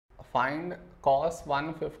Find cos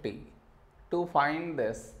 150. To find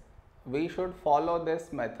this, we should follow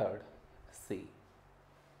this method. See,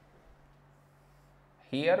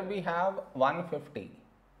 here we have 150.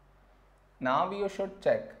 Now you should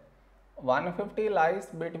check 150 lies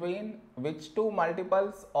between which two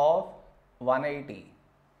multiples of 180.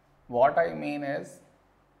 What I mean is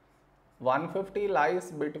 150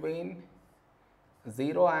 lies between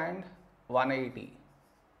 0 and 180.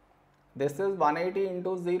 This is 180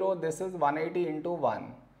 into 0, this is 180 into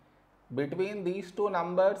 1. Between these two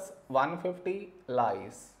numbers 150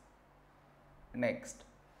 lies. Next,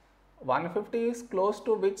 150 is close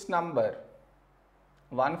to which number?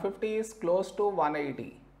 150 is close to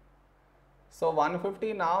 180. So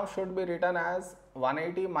 150 now should be written as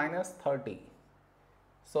 180 minus 30.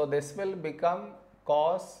 So this will become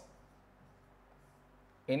cos.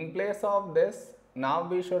 In place of this, now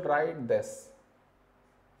we should write this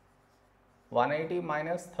 180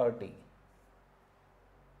 minus 30.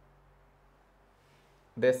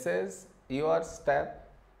 This is your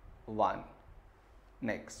step 1.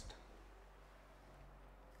 Next,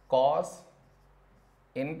 cos.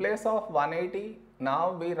 In place of 180,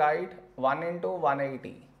 now we write 1 into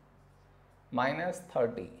 180 minus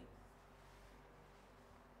 30.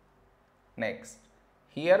 Next,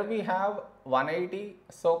 here we have 180,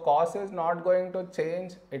 so cos is not going to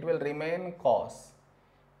change, it will remain cos.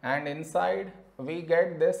 And inside we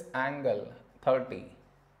get this angle 30.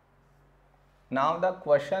 Now the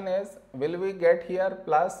question is, will we get here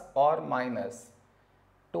plus or minus?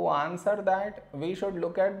 To answer that, we should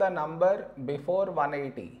look at the number before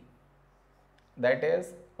 180, that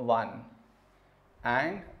is 1,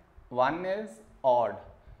 and 1 is odd,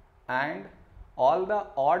 and all the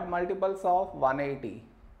odd multiples of 180,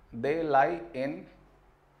 they lie in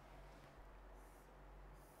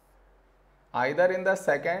either in the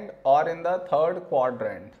second or in the third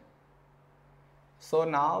quadrant. So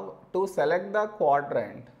now to select the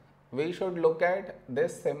quadrant, we should look at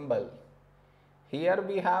this symbol. Here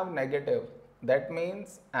we have negative, that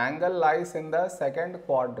means angle lies in the second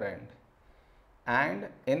quadrant, and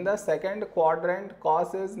in the second quadrant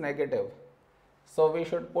cos is negative, so we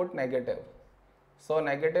should put negative. So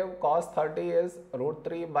negative cos 30 is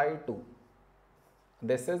 √3 by 2.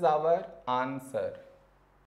 This is our answer.